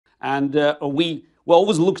And we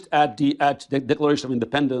always looked at the Declaration of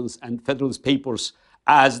Independence and Federalist Papers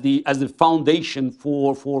as the foundation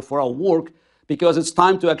for our work, because it's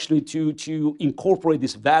time to actually to incorporate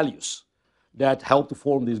these values that helped to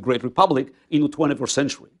form this great republic into the 21st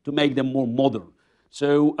century, to make them more modern.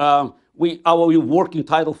 So our working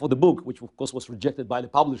title for the book, which of course was rejected by the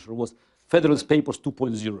publisher, was Federalist Papers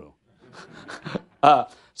 2.0.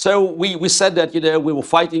 So we said that we were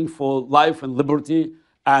fighting for life and liberty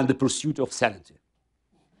and the pursuit of sanity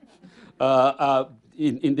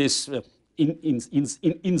in this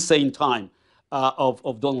insane time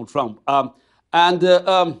of Donald Trump.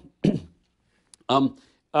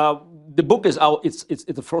 The book is it's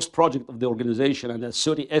the first project of the organization, and there's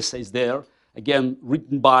 30 essays there, again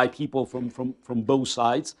written by people from both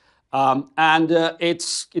sides, and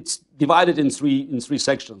it's divided in three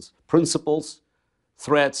sections: principles,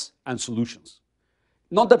 threats, and solutions.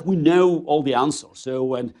 Not that we know all the answers,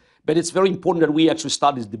 but it's very important that we actually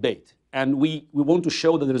start this debate, and we want to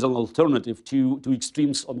show that there is an alternative to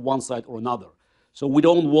extremes on one side or another. So we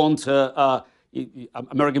don't want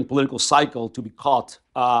American political cycle to be caught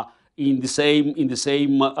in the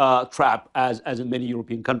same trap as in many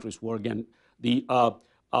European countries, where again the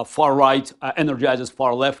far right energizes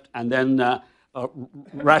far left, and then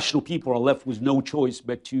rational people are left with no choice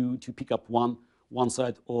but to pick up one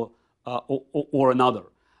side or another.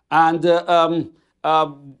 And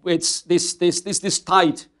it's this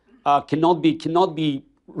tide cannot be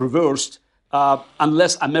reversed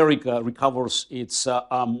unless America recovers its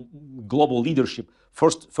global leadership.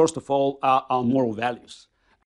 First of all, on moral values.